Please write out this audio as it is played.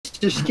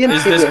Just skim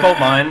Is this boat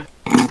mine?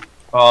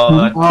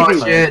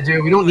 Oh shit,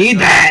 dude, we don't need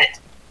that!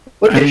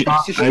 What the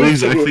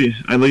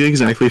I like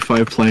exactly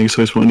 5 planks,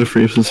 so I just wanted to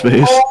free up some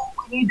space. Oh,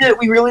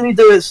 we really need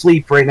to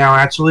sleep right now,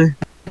 actually.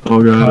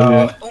 Oh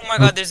god. Oh my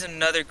god, there's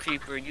another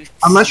creeper.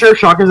 I'm not sure if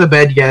Shock has a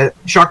bed yet.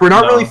 Shock, we're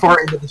not really far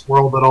into this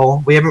world at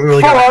all. We haven't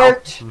really got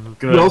out.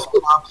 Good.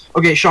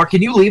 Okay, Shock,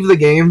 can you leave the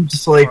game?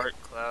 Just like...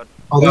 Cloud.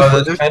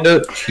 Oh, that's kind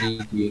of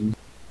cheating.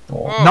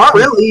 Oh. Not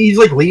really, he's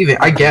like leaving,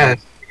 I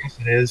guess. I guess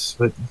it is,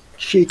 but...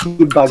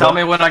 cheeky bug. Tell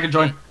me when I can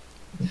join.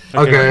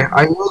 Okay,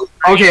 I will...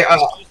 Okay,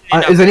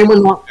 is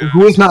anyone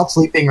who is not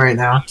sleeping right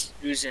now?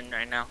 Using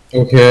right now.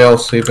 Okay, I'll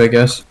sleep, I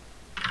guess.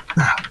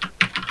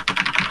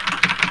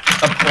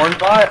 A porn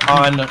bot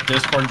on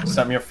Discord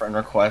sent me a friend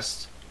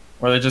request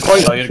where they just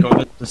tell you to go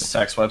to the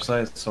sex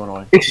website. It's so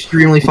annoying.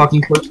 Extremely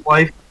fucking cursed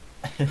life.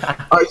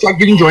 Alright, Shock,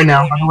 you can join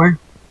now, by the way.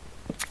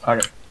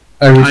 Okay.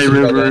 Hi,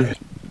 River.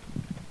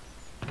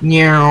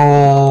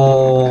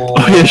 Meow.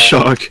 Oh yeah,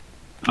 Shock.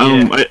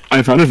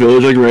 I found a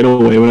village like right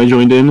away when I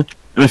joined in,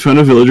 and I found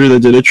a villager that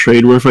did a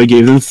trade where if I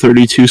gave them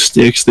 32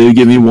 sticks, they would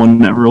give me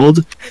 1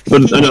 emerald.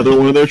 But another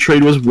one of their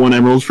trade was 1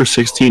 emerald for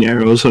 16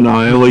 arrows, so now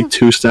I have like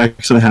 2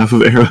 stacks and a half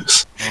of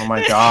arrows. Oh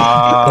my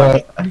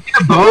god.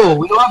 Get a bow.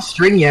 We don't have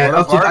string yet.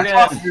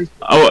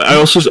 I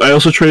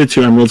also traded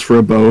 2 emeralds for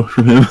a bow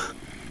from him.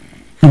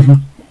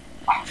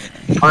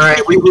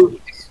 Alright,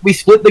 we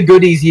split the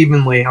goodies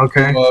evenly,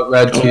 okay?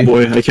 Red Oh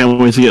boy, I can't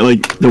wait to get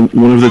like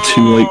one of the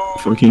 2 like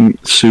fucking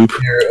soup.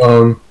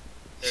 Here,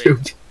 Soup.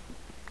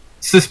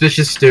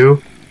 Suspicious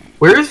stew.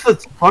 Where is the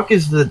fuck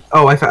is the?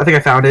 Oh, I think I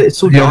found it. It's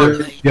so dark.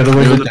 the other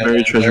way The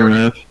buried treasure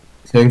map.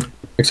 thing,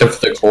 except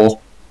for the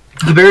coal.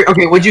 The very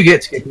okay. What'd you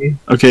get, Skippy?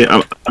 Okay,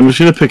 I'm just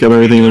gonna pick up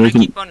everything and then we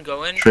can Keep on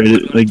going. trade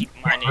it. Like,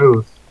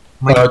 Oh,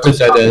 It's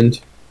a dead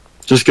end.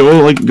 just go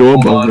above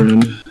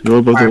ground, go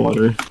above the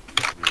water.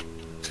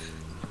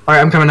 All right,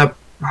 I'm coming up.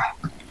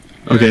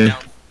 Okay,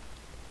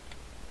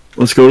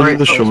 let's go to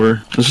the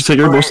shore. Let's just take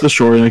our boats to the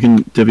shore and I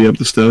can divvy up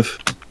the stuff.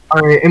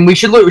 All right, and we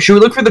should look. Should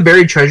we look for the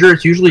buried treasure?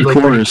 It's usually Of like.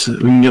 course, we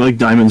can get like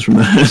diamonds from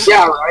that.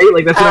 Yeah, right.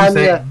 Like that's what I'm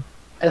saying.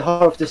 And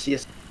Heart of the Sea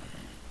is...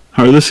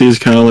 Heart of the Sea is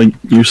kind of like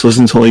useless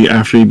until like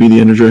after you beat the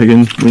Ender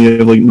Dragon when you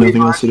have like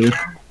nothing else to do.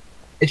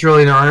 It's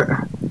really not.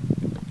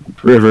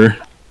 River.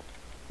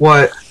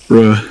 What?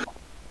 Bruh.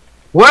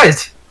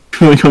 What?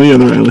 Come on the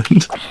other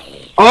island.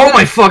 Oh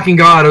my fucking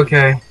god!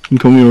 Okay. I'm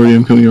coming over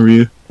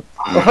you.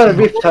 I found a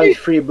brief time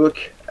free book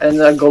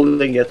and a golden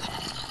ingot.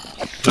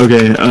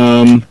 Okay,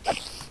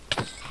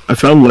 I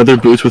found leather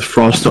boots with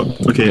frost.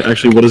 Okay,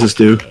 actually, what does this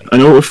do? I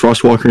know what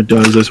Frostwalker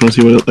does. I just want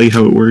to see what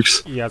how it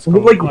works. Yeah, it's Does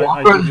it, like,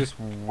 walk on just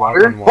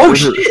water? walk on Oh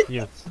shit!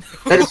 Yeah.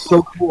 That is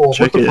so cool.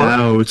 Check What the it fuck?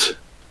 out.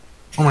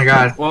 Oh my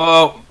god,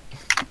 Whoa.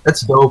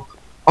 that's dope.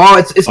 Oh,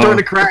 it's starting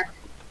to crack.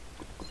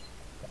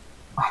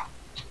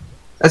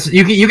 That's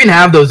you can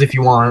have those if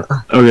you want.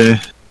 Okay.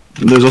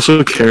 There's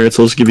also carrots.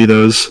 I'll just give you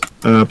those.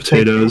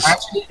 Potatoes.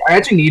 I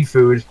actually need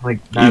food. Like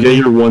You get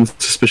your 1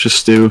 suspicious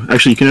stew.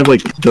 Actually, you can have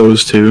like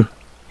those too.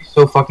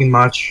 so fucking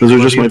much. Those are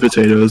just my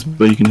potatoes,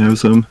 but you can have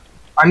some.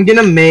 I'm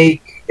gonna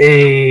make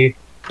a.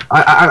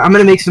 I'm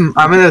gonna make some.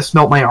 I'm gonna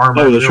smelt my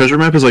armor. Oh, the treasure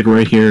map is like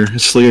right here.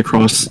 It's like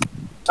across.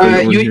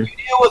 You deal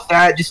with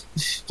that. Just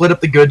split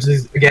up the goods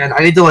again.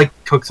 I need to like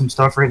cook some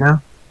stuff right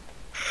now.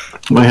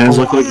 My hands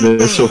look like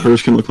this, so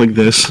hers can look like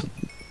this.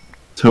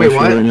 That's how Wait, I feel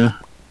what? right now.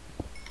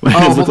 My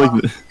hands look hold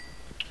like this.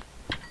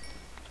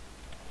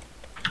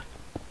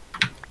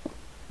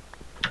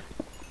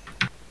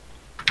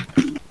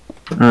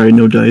 Alright,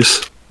 no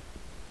dice.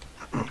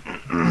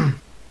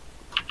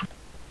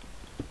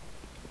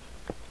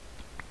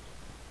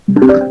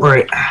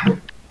 Right.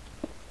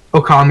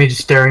 Okami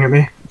just staring at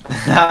me.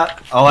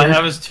 All I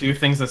have is 2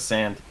 things of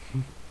sand.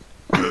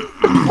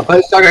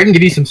 I can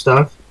give you some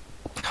stuff.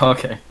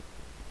 Okay.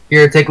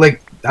 Here, take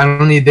like. I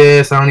don't need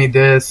this. I don't need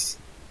this.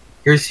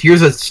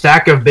 Here's a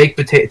stack of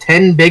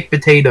 10 baked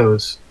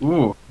potatoes.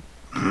 Ooh.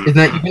 Isn't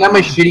that you can have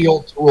my shitty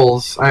old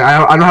tools?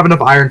 I don't have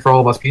enough iron for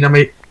all of us. But you can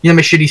have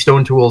my shitty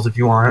stone tools if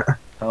you want.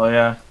 Hell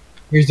yeah.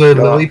 Here's a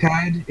lily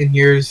pad, and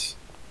here's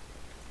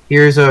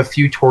a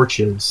few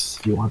torches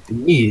if you want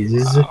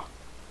these. Wow.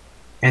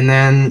 And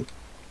then,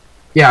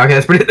 yeah, okay,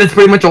 that's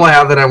pretty much all I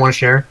have that I want to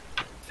share.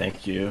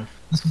 Thank you.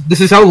 This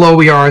is how low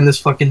we are in this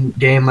fucking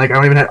game. Like I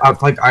don't even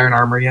have like iron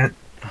armor yet.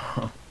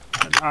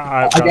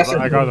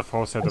 I got a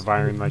full set of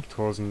iron like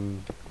tools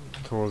and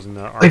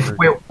armor.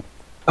 Wait,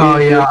 oh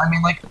yeah, I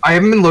mean like I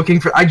haven't been looking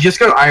for. I just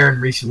got iron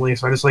recently,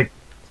 so I just like,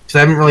 because I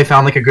haven't really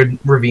found like a good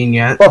ravine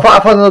yet. Well, I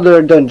found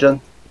another dungeon.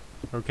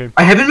 Okay.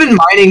 I haven't been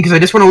mining because I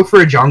just want to look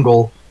for a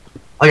jungle.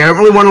 Like I don't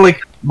really want to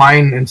like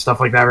mine and stuff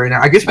like that right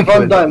now. I guess we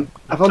could. I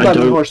found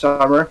diamond horse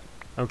armor.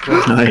 Okay.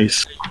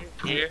 Nice.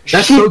 Here.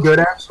 That's so good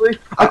actually.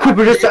 I could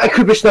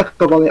be snuck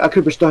up on me. I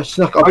could be snuck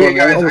up Okay, on me.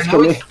 guys, Almost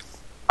killed me.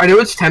 I know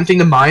it's tempting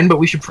to mine, but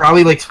we should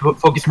probably like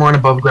focus more on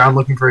above ground,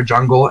 looking for a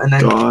jungle, and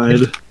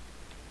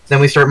then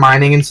we start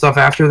mining and stuff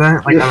after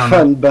that. Like You I don't know.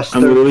 fun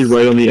bastard. I'm literally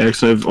right on the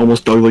X, and I've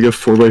almost dug like a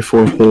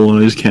 4x4 hole,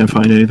 and I just can't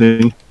find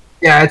anything.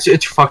 Yeah,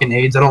 it's fucking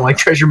AIDS. I don't like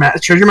treasure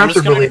maps. Treasure maps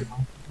are really.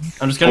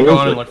 I'm just gonna go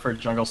on and look for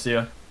jungle. See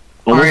ya.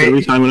 Almost Alright.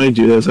 every time when I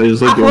do this, I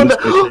just like go into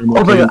Oh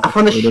my God, I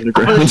found a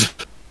underground.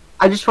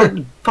 I just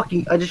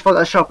found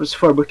a Sharpest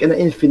 4 book and an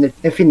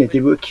Infinity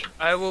book.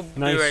 I will be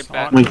Nice. right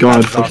back. Oh my god,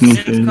 If fucking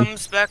Sin insane.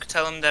 comes back,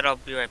 tell him that I'll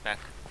be right back.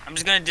 I'm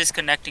just gonna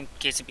disconnect in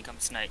case it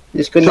becomes night.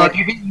 Disconnect.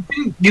 Chuck,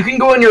 you can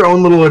go on your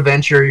own little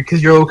adventure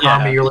because you're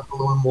Okami. Yeah. You're like a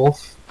lone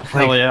wolf.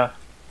 Hell yeah.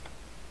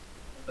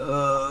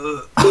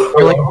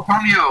 You're like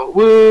Okami.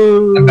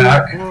 Woo! I'm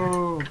back.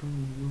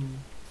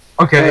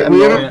 Okay, I'm we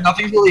going. haven't,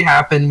 nothing's really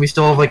happened. We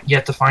still have like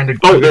yet to find a.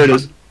 Oh, there it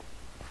is.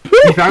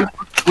 You found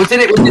what's in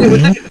it? What's in it?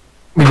 What's in it?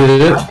 We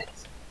did it.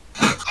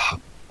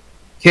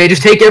 Okay,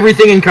 just take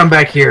everything and come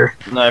back here.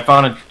 No, I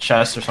found a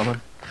chest or something.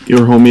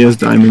 Your homie has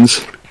diamonds.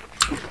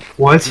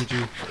 What?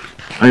 GG.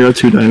 I got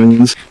 2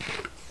 diamonds.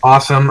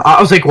 Awesome.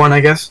 I'll take one, I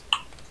guess.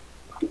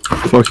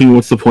 Fucking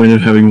what's the point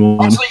of having one?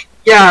 Honestly,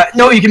 yeah,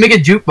 no, you can make a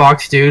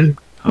jukebox, dude.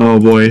 Oh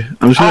boy.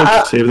 I'm just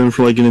gonna save them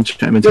for like an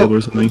enchantment table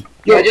or something.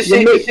 Yeah, just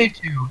save, make, just save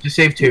two. Just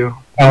save two.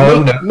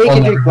 Oh, no. make oh, a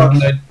never jukebox.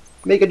 mind.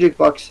 Make a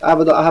jukebox.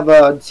 I have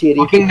a CD.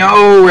 Fucking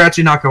no, we're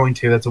actually not going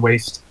to. That's a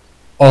waste.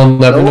 I'll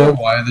never No. know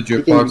why the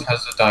jukebox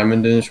has a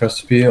diamond in its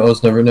recipe. I'll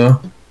just never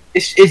know.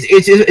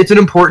 It's an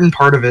important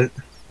part of it.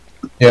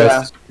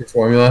 Yeah, it's your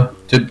formula.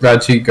 Did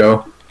Radseed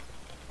go?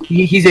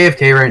 He's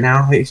AFK right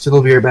now.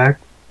 He'll be right back.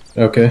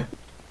 Okay.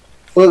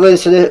 Well,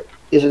 is it?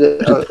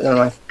 Oh, never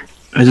mind.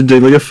 I had to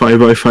dig like a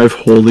 5x5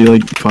 hole to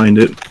like find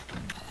it.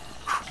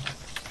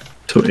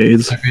 So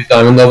AIDS. If your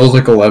diamond level's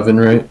like 11,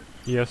 right?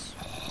 Yes.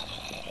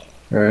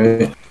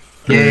 Alright.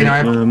 Yeah, and I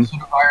have Um,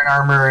 sort of iron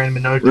armor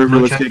and no. River, no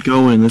let's chest. get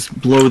going. Let's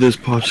blow this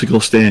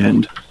popsicle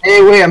stand.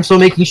 Hey, wait! I'm still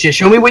making shit.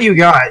 Show me what you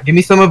got. Give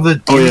me some of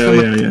the. Oh give me some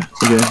yeah, of- yeah,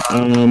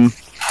 yeah. Okay.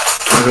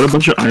 I got a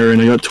bunch of iron.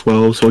 I got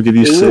 12, so I'll give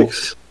you Ooh.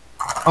 6.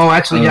 Oh,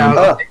 actually, yeah.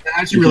 Oh.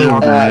 I actually really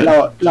want Yeah.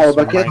 that. Lava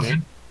bucket.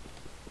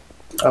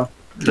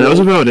 That was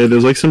about it.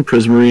 There's like some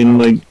prismarine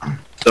like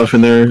stuff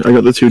in there. I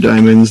got the 2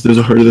 diamonds. There's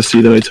a heart of the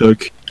sea that I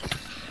took.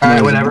 All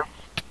right, whatever.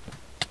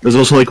 There's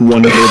also like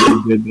 1 that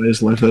I did, but I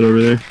just left that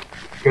over there.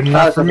 Good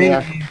enough for me.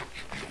 Yeah.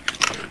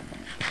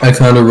 I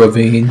found a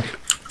ravine.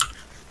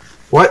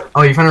 What?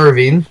 Oh, you found a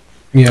ravine?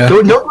 Yeah.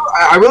 No,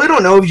 I really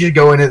don't know if you should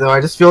go in it though.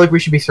 I just feel like we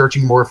should be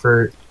searching more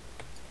for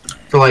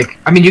like.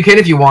 I mean, you can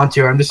if you want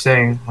to. I'm just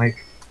saying,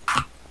 like,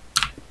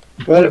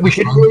 Well, we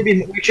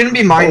shouldn't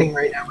be mining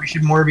right now. We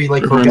should more be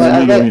like I'm focusing.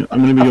 I gonna be I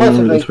going found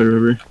over this something. way,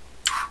 River.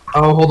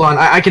 Oh, hold on.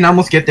 I can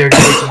almost get there.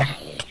 Just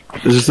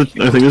wait a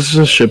second. I think this is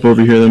a ship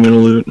over here that I'm gonna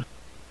loot.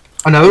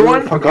 Another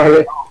one? Fuck are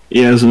we?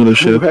 Yeah, there's another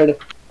ship. Where the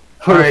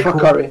Alright, fuck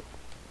cool. are we?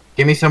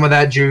 Give me some of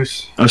that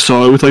juice. I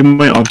saw it with like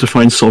my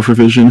Optifine sulfur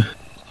vision.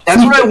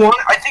 That's what I want.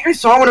 I think I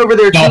saw one over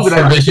there too, No, but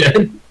I was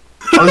vision.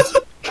 just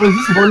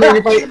wondering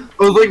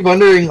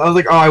if I was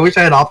like, oh, I wish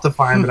I had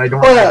Optifine, but I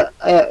don't. Oh yeah,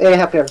 I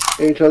have here.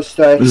 Very close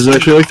to. This is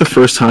actually like the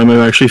first time I've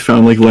actually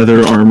found like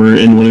leather armor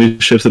in one of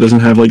these ships that doesn't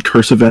have like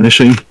Curse of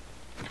Vanishing.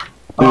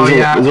 Oh,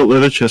 yeah. There's a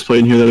leather chest plate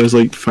in here that has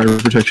like fire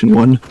protection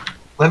 1.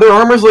 Leather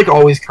armor's like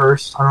always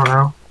cursed. I don't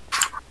know.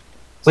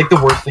 It's like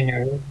the worst thing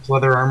ever. Is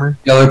leather armor.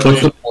 Yeah, like,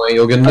 what's the point?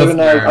 You'll get Are enough we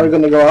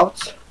gonna iron. go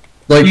out?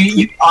 Like,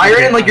 You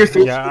iron in like your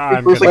first. Yeah, your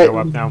I'm first, gonna like, go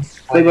up now.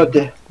 Wait about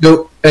the.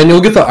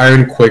 you'll get the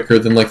iron quicker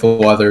than like the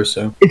leather.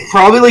 So It's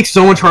probably like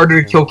so much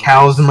harder to kill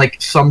cows and like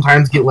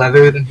sometimes get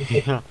leather than just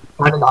like,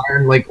 find an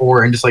iron like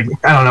ore and just like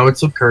I don't know.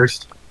 It's so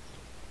cursed.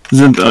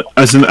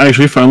 I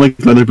actually found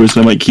like leather boots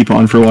that I might keep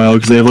on for a while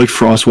because they have like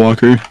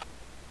Frostwalker.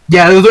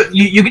 Yeah,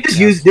 you can just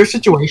use. They're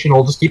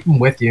situational. Just keep them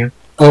with you.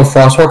 oh,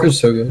 Frostwalker's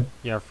so good.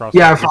 Yeah, Frost.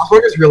 Yeah,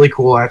 Frostwork is really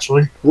cool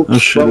actually. Whoops, Oh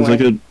shit, wrong there's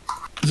way.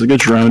 like a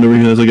drowned over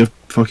here. There's like a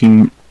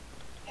fucking.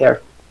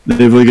 Here.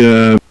 They have like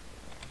a.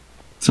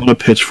 It's not a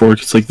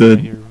pitchfork. It's like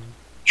the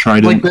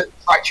trident. Like the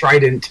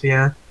trident.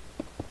 Yeah.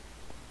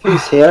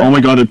 He's here. Oh my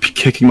god, they're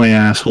kicking my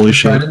ass. Holy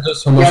shit. Trident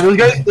does so much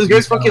Yeah, those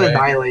guys fucking away.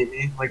 annihilate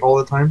me like all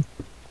the time.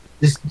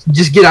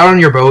 Just get out on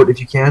your boat if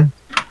you can.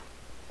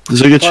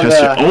 There's like a Well,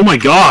 chest here. Oh my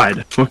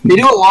god! Fucking. They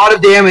do a lot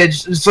of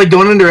damage. Just like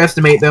don't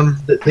underestimate them.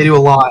 They do a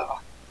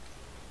lot.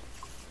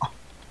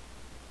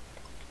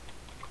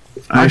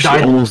 I actually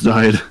died. almost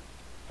died.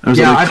 I was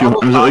Yeah, at like I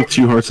almost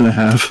 2 hearts and a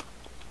half.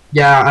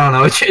 Yeah, I don't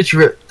know.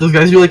 Those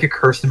guys do like a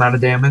cursed amount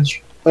of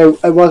damage.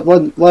 What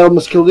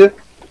almost killed you?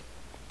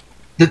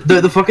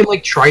 The fucking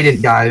like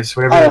trident guys,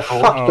 whatever Oh, they're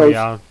called. fuck Oh those.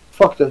 yeah.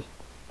 Fuck those.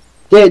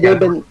 They're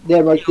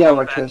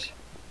like this.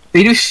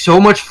 They do so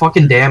much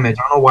fucking damage.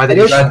 I don't know why they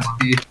do so much.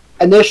 Radseed.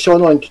 And they're so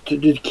annoying to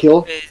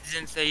kill. Hey,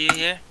 Zinth, are you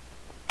here?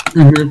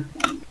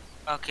 Mm-hmm.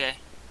 Okay.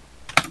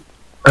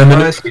 I'm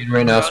in Uh, a screen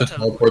right now, so I'll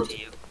teleport teleport. to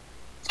you.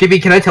 Skippy,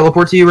 can I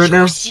teleport to you right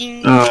now?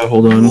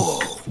 Hold on.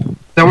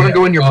 I want to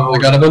go in your I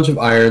boat. got a bunch of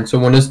iron, so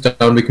when it's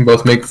done, we can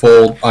both make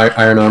full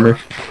iron armor.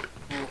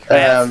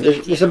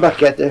 There's a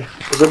bucket there.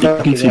 There's a You can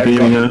bucket see there.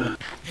 being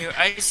Here,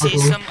 I see Okay.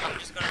 some. I'm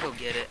just gonna go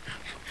get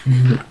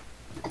it.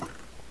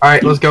 All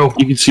right, let's go.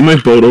 You can see my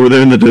boat over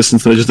there in the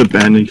distance that I just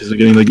abandoned because they're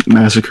getting like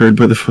massacred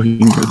by the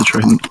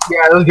trident.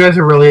 Yeah, those guys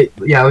are really.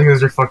 Yeah, those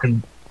guys are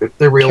fucking.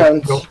 They're real.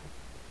 Counts.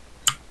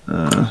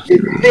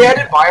 They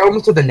added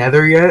biomes to the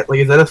Nether yet? Like,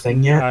 is that a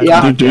thing yet? Yeah.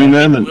 They're doing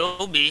that, and then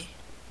Will be.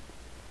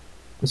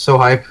 It's so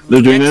hype.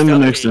 They're doing that in the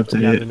next Yeah, the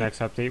update. next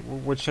update,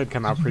 which should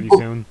come out pretty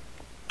soon.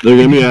 They're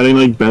gonna be adding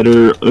like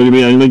better. They're gonna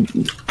be adding like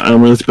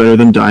armor that's better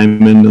than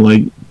diamond, and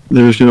like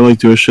they're just gonna like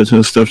do a shit ton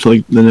of stuff to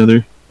like the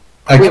nether.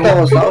 I Wait, can that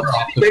was out.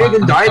 Better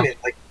than diamond,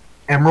 like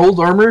emerald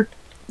armor.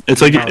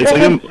 It's like It's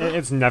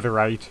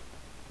netherite.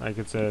 Like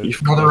it's a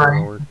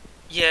Netherite.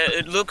 Yeah,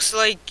 it looks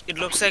like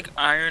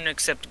iron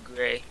except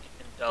gray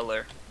and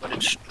duller, but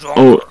it's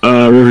oh,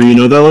 stronger. River, you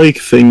know that like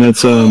thing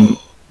that's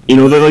you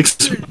know that like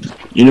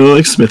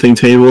like smithing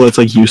table that's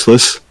like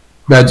useless.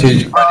 Matt,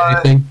 did you find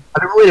anything? I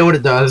don't really know what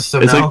it does, so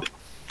It's no. like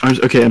I'm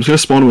just gonna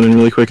spawn one in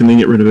really quick and then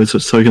get rid of it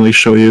so I can like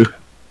show you.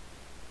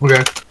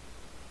 Okay.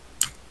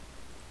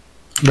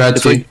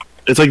 Matt,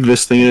 It's like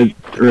this thing,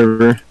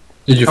 River.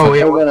 did you Oh find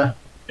yeah. We're gonna.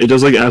 It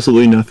does like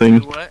absolutely nothing.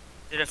 What?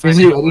 Did I find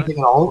Doesn't do what? anything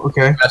at all.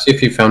 Okay. Matt, see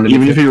if you found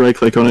anything? Even if you right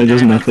click on it, it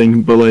does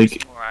nothing. But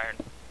like More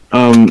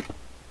iron.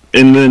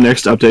 in the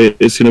next update,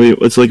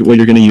 it's like what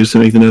you're gonna use to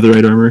make the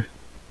netherite armor.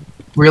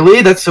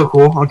 Really? That's so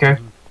cool. Okay.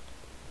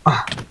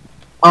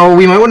 Oh,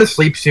 we might want to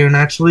sleep soon.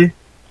 Actually,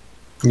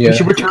 Yeah. we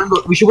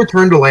should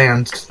return to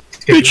land.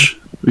 Bitch,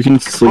 we can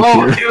sleep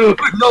Oh, here. dude,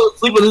 no,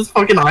 sleep on this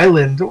fucking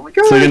island. Oh my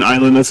god. It's like an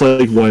island that's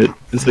like what?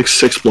 It's like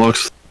 6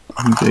 blocks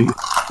big.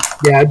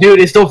 Yeah, dude,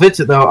 it still fits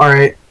it though. All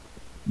right,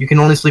 you can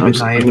only sleep at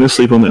I'm night. gonna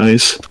sleep on the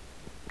ice.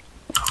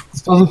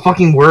 This doesn't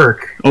fucking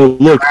work. Oh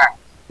look,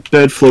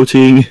 bed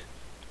floating.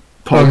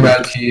 Oh,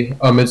 Matt,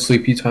 it's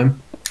sleepy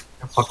time.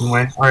 No fucking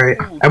way. All right,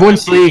 Ooh, everyone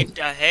did sleep. it,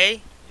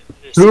 hey?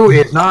 Who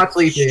is not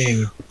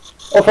sleeping?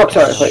 Oh fuck!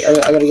 Sorry. Wait, I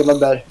gotta get my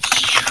bed.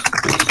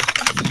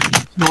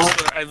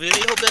 I really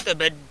hope that the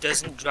bed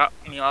doesn't drop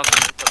me off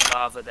into the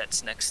lava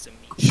that's next to me.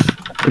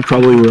 It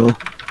probably will.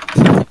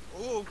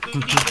 Oh,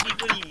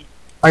 goody.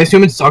 I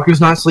assume it's Saku's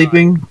not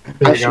sleeping.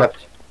 There I we go.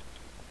 slept.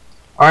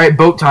 All right,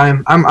 boat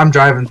time. I'm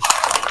driving.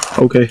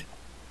 Okay.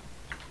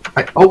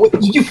 Oh, wait,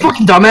 you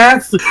fucking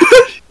dumbass!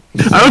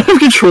 I don't have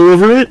control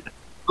over it.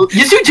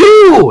 Yes, you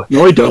do. No,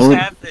 I What's don't.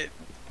 happened?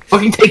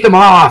 Fucking take them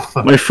off.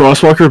 My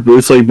Frostwalker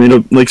boots like made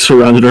up like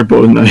surrounded our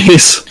boat in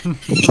ice.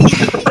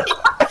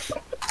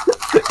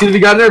 Because we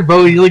got in our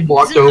boat, he like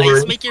blocked Doesn't over.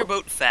 ice make your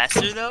boat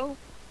faster though?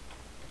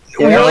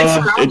 We're like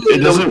Yeah,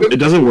 surrounded. It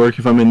doesn't work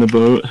if I'm in the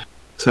boat.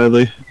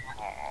 Sadly.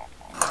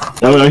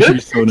 That would actually be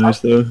so nice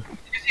though. You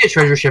see a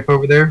treasure ship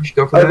over there? We should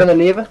go for Are you that. gonna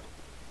leave?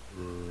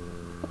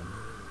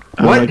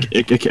 What?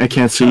 I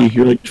can't see.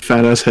 Your like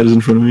fat ass head is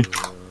in front of me.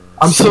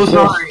 I'm so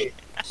sorry.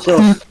 So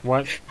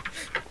What?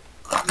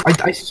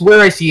 I swear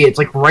I see it. It's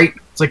like right.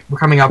 It's like we're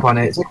coming up on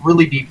it. It's like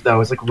really deep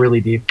though. It's like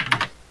really deep.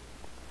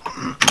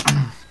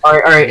 All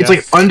right. It's like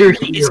Yes. under Is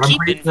here. I'm keep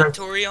pretty sure.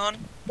 inventory on?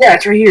 Yeah,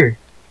 it's right here.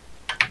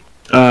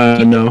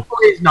 No.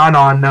 It's not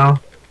on. No.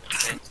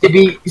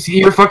 See,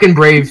 you're fucking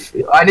brave.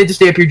 I need to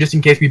stay up here just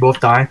in case we both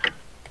die.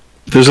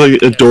 There's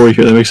like a door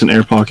here that makes an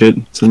air pocket.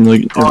 It's in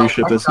like every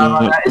ship I that's forgot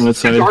about not that. on It's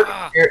its too side. dark,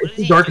 Ah, and what is it's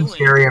too he dark and doing?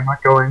 scary. I'm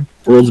not going.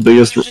 World's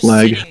biggest He's just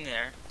lag. sitting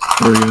there.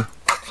 There we go.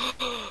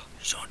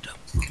 Shut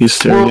up. He's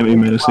staring at me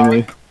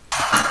menacingly.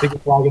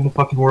 Biggest flag in the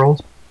fucking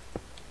world.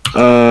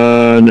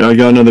 No, I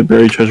got another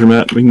buried treasure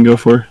map we can go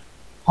for.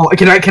 Oh,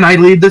 can I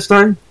lead this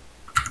time?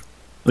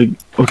 Like,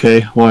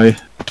 okay, why?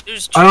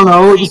 There's I don't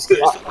know, two just-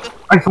 creepers. What the-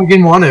 I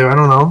fucking want to. I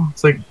don't know.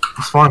 It's like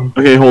it's fun.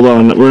 Okay, hold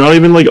on. We're not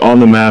even like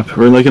on the map.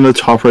 We're like in the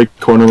top right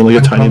corner with like a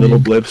I'm tiny coming. little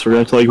blip. So we're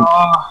gonna have to like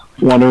Uh,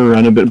 wander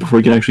around a bit before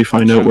we can actually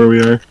find out where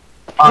we are.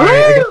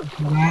 Alright,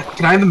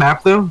 can I have the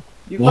map though?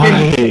 Why?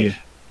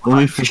 Let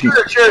me fucking...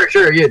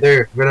 Sure. Yeah,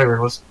 there.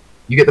 Whatever.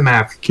 You get the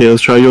map. Okay,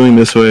 let's try going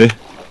this way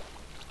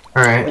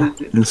Alright.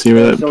 and see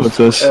where that puts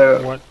us.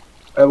 What?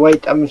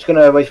 Wait, I'm just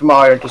gonna wait for my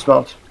iron to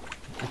smelt.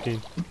 Okay.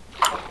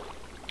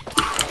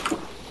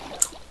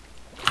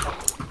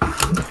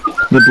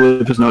 The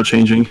blip is not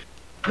changing.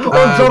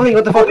 Oh, zombie!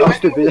 What the fuck? I'm Over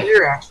stupid.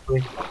 here,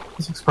 actually.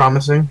 This looks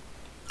promising.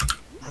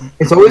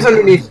 It's always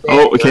underneath.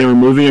 Oh, okay, we're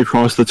moving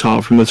across the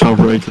top from the top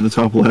right to the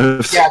top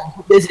left. Yeah,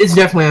 it's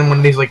definitely on one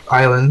of these like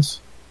islands.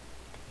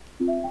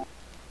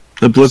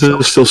 The blip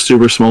is still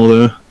super small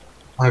though.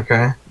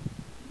 Okay.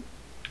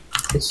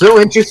 It's so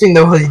interesting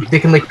though how they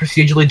can like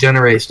procedurally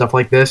generate stuff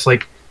like this,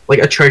 like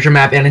a treasure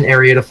map and an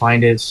area to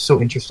find it. It's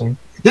so interesting.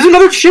 There's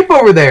another ship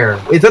over there.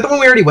 Is that the one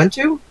we already went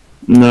to?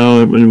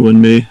 No, it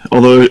wouldn't be.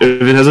 Although if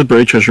it has a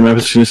buried treasure map,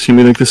 it's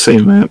gonna be like the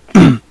same map.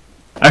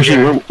 Actually,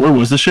 Yeah. where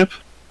was the ship?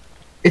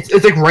 It's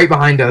like right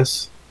behind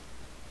us.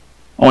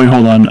 Oh wait,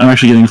 hold on. I'm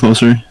actually getting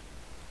closer.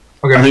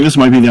 Okay. I think this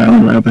might be the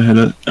island right up ahead.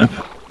 Up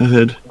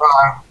ahead.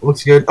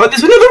 Looks good. Oh,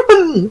 there's another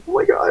one! Oh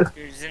my god.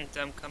 There isn't,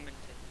 I'm coming to.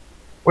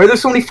 Why are there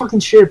so many fucking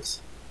ships?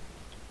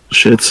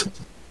 Shits.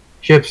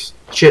 Ships.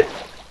 Shit.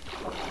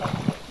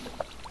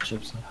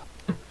 Chips.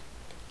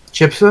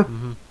 Chips?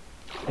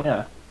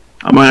 Yeah.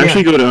 I might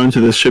actually go down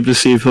to this ship to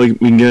see if like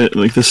we can get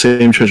like the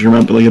same treasure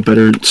map but like a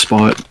better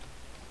spot.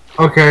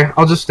 Okay,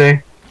 I'll just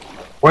stay.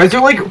 Why is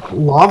there like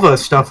lava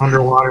stuff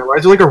underwater? Why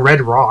is there like a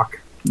red rock?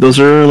 Those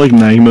are like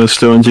magma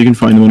stones. You can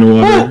find them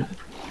underwater.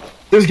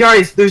 There's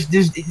guys. There's.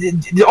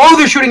 Oh,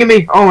 they're shooting at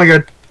me. Oh my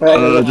god.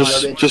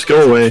 Just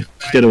go away.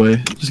 Just get away.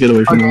 Just get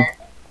away from them. Okay.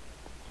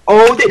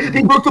 Oh,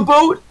 they broke the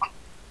boat.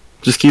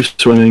 Just keep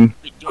swimming.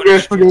 Wait, you wanna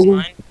Okay, strip okay.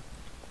 mine?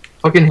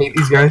 Fucking hate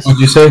these guys. What'd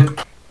you say?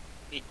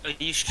 Wait, are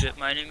you strip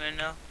mining right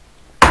now?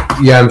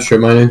 Yeah, I'm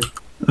strip mining.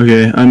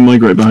 Okay, I'm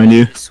like right behind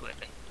you. This way.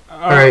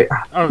 Alright.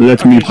 Oh,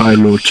 Let me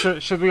pilot.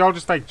 Should we all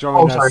just like join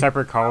Oh, sorry.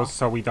 separate calls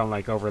so we don't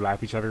like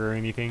overlap each other or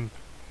anything?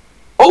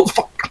 Oh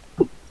fuck!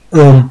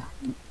 Um,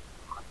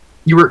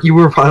 You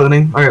were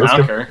piloting. Alright, I let's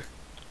don't go. care.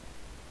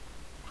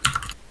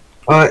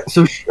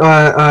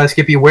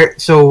 Skippy, where?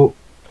 So,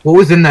 what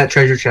was in that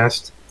treasure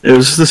chest? It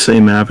was just the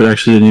same map. It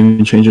actually didn't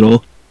even change at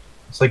all.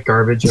 It's like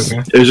garbage.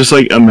 Okay. It was just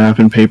like a map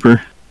and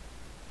paper.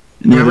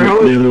 And the Remember how-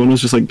 other one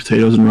was just like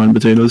potatoes and rotten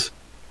potatoes.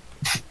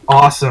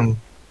 Awesome.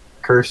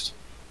 Cursed.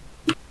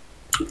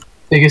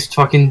 Biggest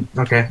fucking.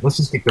 Okay, let's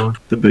just keep going.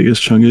 The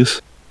biggest chungus.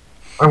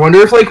 I wonder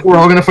if like we're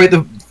all gonna fight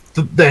the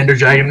Ender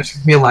Dragon. There's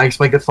gonna be a lag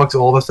spike that fucks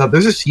all of us up.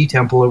 There's a sea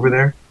temple over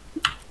there.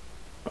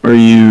 Are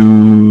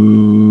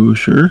you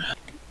sure?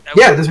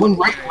 Yeah, there's one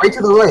right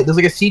to the right. There's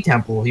like a sea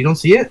temple. You don't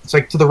see it? It's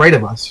like to the right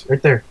of us,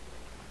 right there.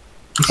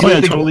 You see Oh yeah,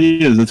 like, it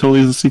totally is. It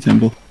totally is a sea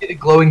temple. the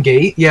glowing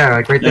gate? Yeah,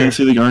 like right Yeah, I there.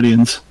 see the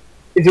guardians.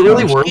 Is it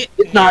really Yeah. worth?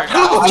 It's not.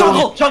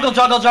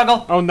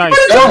 Jungle. Oh, nice.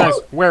 Go! Nice.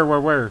 Where?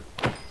 Do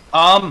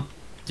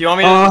you want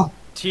me to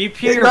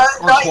TP or Not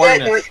yet.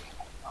 coordinates?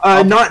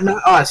 Not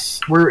us.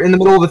 We're in the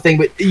middle of the thing.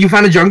 But you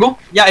found a jungle?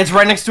 Yeah, it's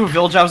right next to a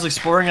village I was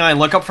exploring, and I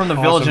look up from the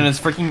village, Awesome. and it's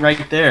freaking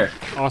right there.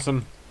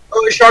 Awesome.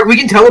 Oh, Shark, we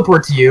can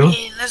teleport to you.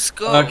 Hey, let's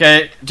go.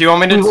 Okay, do you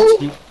want me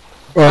to?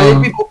 I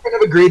think we both kind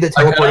of agreed that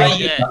teleporting. Not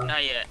yet.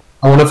 Not yet.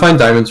 I want to find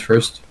diamonds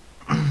first.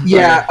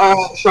 Yeah,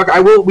 Shark,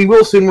 we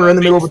will soon. We're in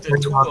the middle of a There's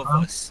treasure two hunt. of huh?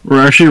 us.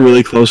 We're actually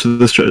really close to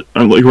this.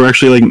 Like we're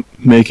actually like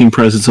making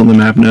presence on the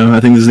map now.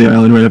 I think this is the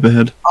island right up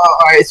ahead.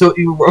 Alright, so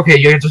okay,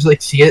 you just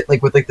like see it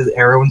like with like the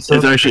arrow and It's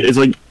stuff. actually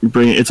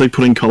it's like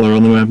putting color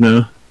on the map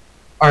now.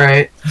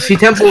 Alright, sea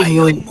temple is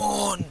really.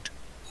 Diamond.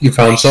 You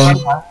found some?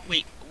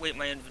 Wait, my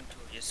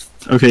inventory is.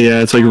 Okay,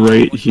 yeah, it's like What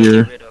right do I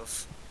here. get rid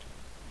of?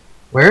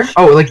 Where?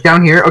 Oh, like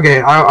down here.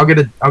 Okay, I'll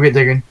get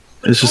digging.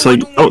 It's just Oh, I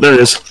like don't there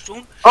it is.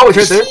 Don't- Oh, it's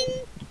right there.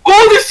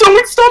 Oh, there's so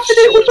much stuff in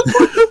it. What the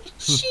fuck?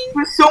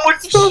 There's so much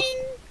stuff.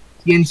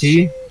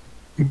 TNT.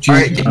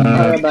 Alright,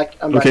 I'm back.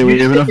 I'm back. Okay, we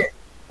have enough.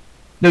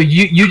 no,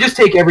 you just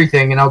take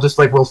everything, and I'll just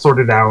like we'll sort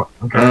it out.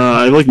 Okay.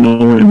 I have like no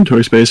more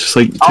inventory space. Just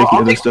like take the I'll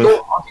other take stuff.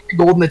 I'll take the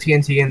gold and the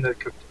TNT and the.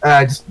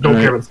 Just don't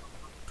care about.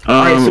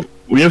 Alright,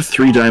 We have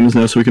 3 diamonds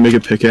now, so we can make a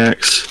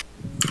pickaxe.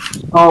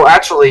 Oh,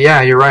 actually,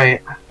 yeah, you're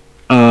right.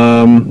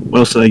 What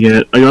else did I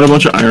get? I got a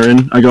bunch of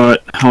iron. I got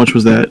how much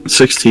was that?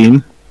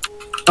 16.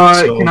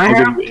 So, Can I I'll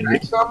give have you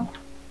 8. some?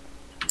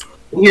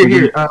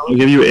 Here. I'll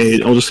give you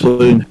 8. I'll just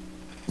split it in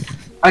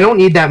I don't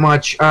need that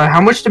much.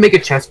 How much to make a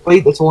chest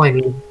plate? That's all I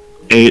need.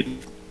 8.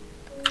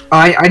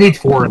 I need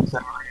 4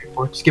 instead of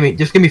 4.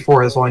 Just give me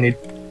 4. That's all I need.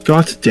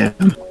 God damn.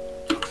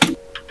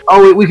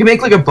 Oh, wait, we can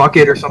make like a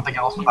bucket or something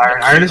else with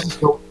iron. Iron's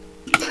still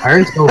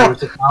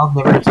worth it now.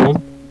 Never gets old.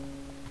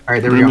 All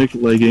right, there I'm we gonna go.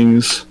 make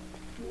leggings.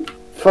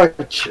 Fuck.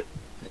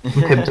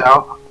 Pimped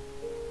out.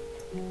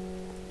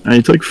 I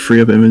need to like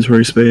free up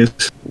inventory space.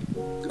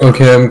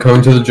 Okay, I'm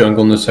coming to the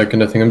jungle in a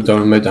second. I think I'm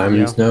done with my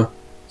diamonds now.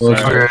 Well,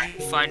 Sorry. Okay.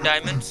 You find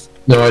diamonds?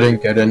 no, I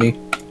didn't get any.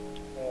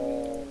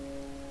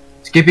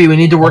 Skippy, we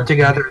need to work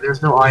together.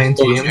 There's no I in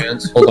No team.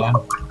 chance. Hold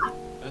on.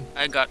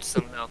 I got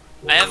some milk.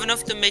 I have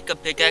enough to make a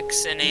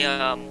pickaxe and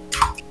a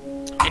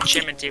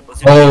enchantment table.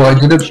 Oh, I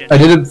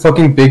did a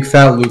fucking big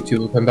fat loop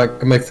too. I'm back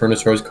at my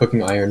furnace where I was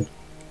cooking iron.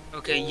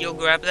 Okay, you'll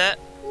grab that.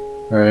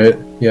 Alright,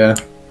 yeah.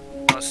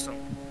 Awesome.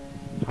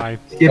 Hi.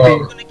 Skippy,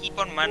 Oh. I'm gonna keep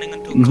on mining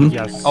until Mhm.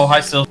 Yes. Oh, hi,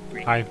 Sills.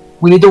 Hi.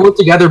 we need to work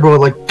together, bro.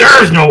 Like,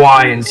 there's no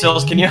I in team.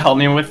 Sills, can you help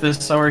me with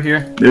this over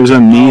here? There's a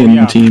me Oh, in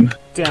yeah. team.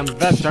 Damn,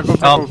 that jungle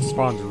temple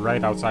spawned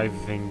right outside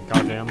the thing.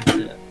 Goddamn.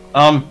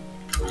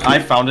 I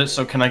found it,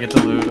 so can I get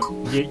the loot?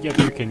 Yeah,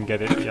 you can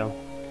get it. Yeah.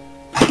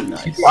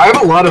 Nice. I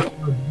have a lot of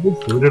food. Do you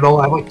need food at all?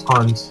 I have like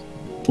tons.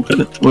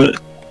 What?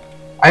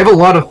 I have a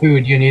lot of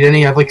food. Do you need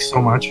any? I have like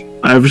so much.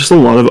 I have just a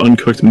lot of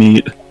uncooked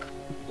meat.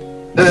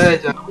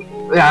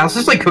 Yeah, let's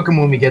just like cook them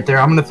when we get there.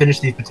 I'm gonna finish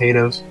these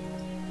potatoes.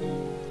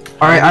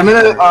 All right, I'm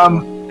gonna I I'm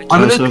can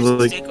gonna Also,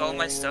 like, take all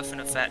my stuff in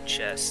a fat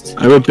chest.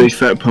 I have a big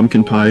fat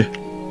pumpkin pie.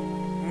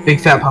 big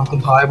fat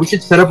pumpkin pie. We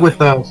should set up with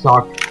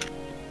stock.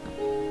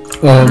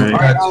 Alright.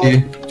 Patsy,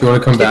 do you want to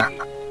come back?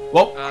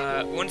 Well,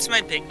 Once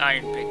my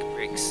iron pick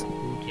breaks.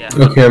 Yeah.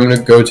 Okay, I'm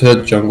gonna go to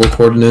that jungle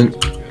coordinate.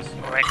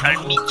 Alright,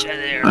 I'll meet you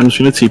there. I'm just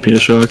gonna TP to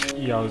Shock.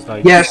 Yeah, I was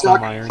like. Yeah, some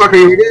stock. iron. Stock, are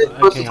you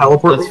supposed to Okay,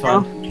 teleport that's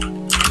right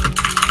now?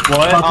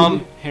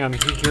 what? Hang on,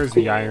 here's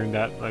the iron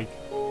that like.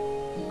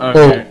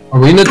 Okay. Oh,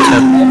 are we in a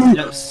temple?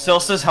 Yeah,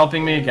 Sills is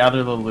helping me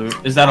gather the loot.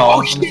 Is that all?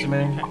 I'm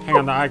assuming? Hang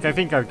on, I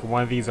think like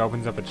one of these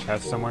opens up a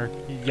chest somewhere.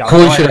 Yeah.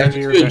 Holy I'll shit, I measure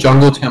haven't your seen a di-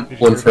 jungle temple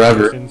in measure your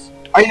forever. distance.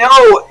 I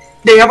know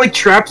they have like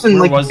traps and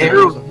Where like was it?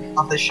 arrows and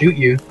stuff that shoot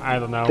you. I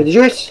don't know. Did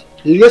you guys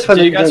find Did you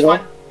the guys jungle?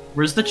 find?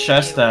 Where's the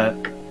chest at?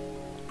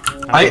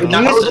 I Do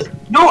don't you know. guys-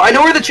 No, I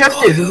know where the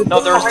chest is. Is it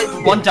No, there's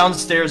behind- one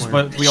downstairs,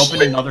 but we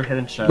opened another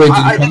hidden chest. Wait,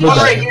 I- did you I-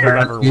 come right back? here.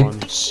 Whatever one.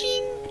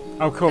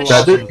 Oh, cool.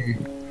 That's Awesome.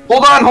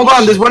 Hold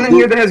on. There's one in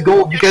here that has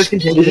gold. You guys can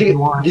take it if you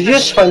want. Did you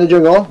just find the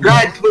jungle?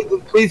 Brad,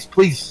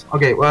 please.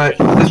 Okay,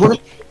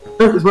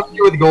 there's one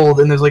here with gold,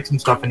 and there's like some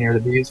stuff in here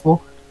that'd be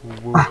useful.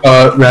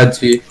 Rad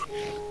T.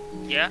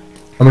 Yeah?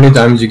 How many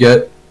diamonds you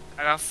get?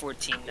 I got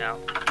 14 now.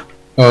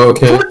 Oh,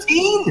 okay.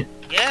 14?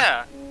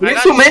 Yeah. We have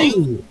so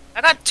many.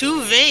 I got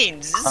 2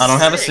 veins. I don't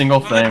have a single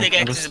My thing.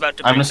 pickaxe is about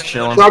to I'm break just the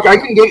chilling. Doc, I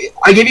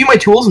give you my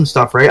tools and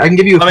stuff, right? I can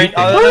give you a I mean, few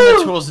other things. than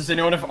the tools, does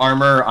anyone have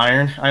armor or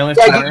iron? I only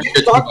have Yeah, iron. you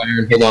Doc,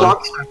 Iron, hold on.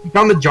 Doc, you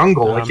found the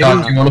jungle. Like,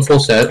 Doc, do you want a full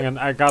set? And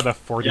I got a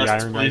 40 Yes,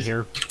 iron right please.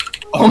 here.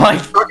 Oh my.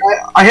 Doc,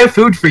 I have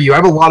food for you. I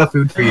have a lot of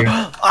food for you.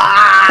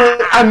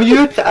 I'm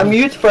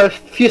mute for a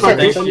few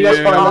seconds. Thank And you guys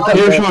you. find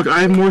Here, the Shock, I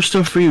have more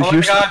stuff for you. Oh my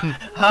Here's god.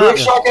 Quick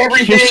shock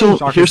everything.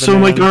 here's some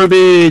of my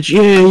garbage.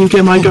 Yeah, you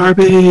get my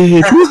garbage.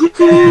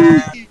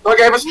 Doc,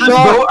 I have a split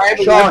boat. I have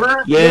a Shock.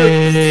 lever.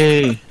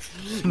 Yay.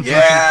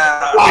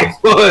 Yeah.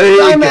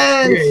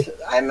 Diamonds!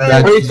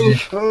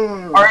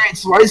 Alright,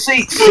 so I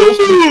say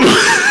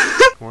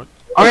What?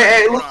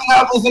 Alright,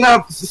 listen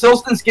up.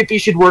 Silst and Skippy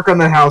should work on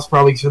the house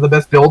probably because they're the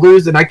best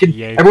builders, and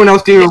Yay. everyone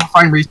else can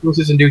find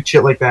resources and do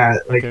shit like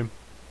that. Like, Okay.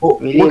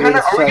 what kind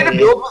of, are we gonna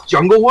build with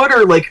jungle wood,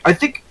 or like, I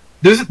think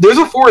there's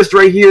a forest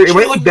right here. It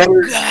might look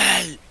better.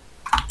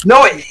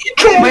 No, it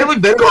might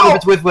look better if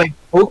it's with like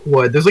oak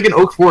wood. There's like an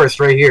oak forest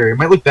right here. It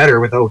might look better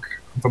with oak,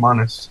 if I'm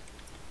honest.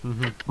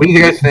 Mhm. What do you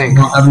guys think?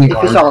 I don't have any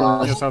It's armor.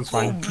 on. That sounds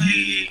fine.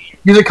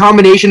 Use a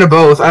combination of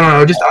both. I don't know.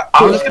 I'm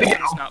just gonna get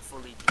It's not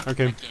fully.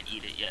 Okay. I can't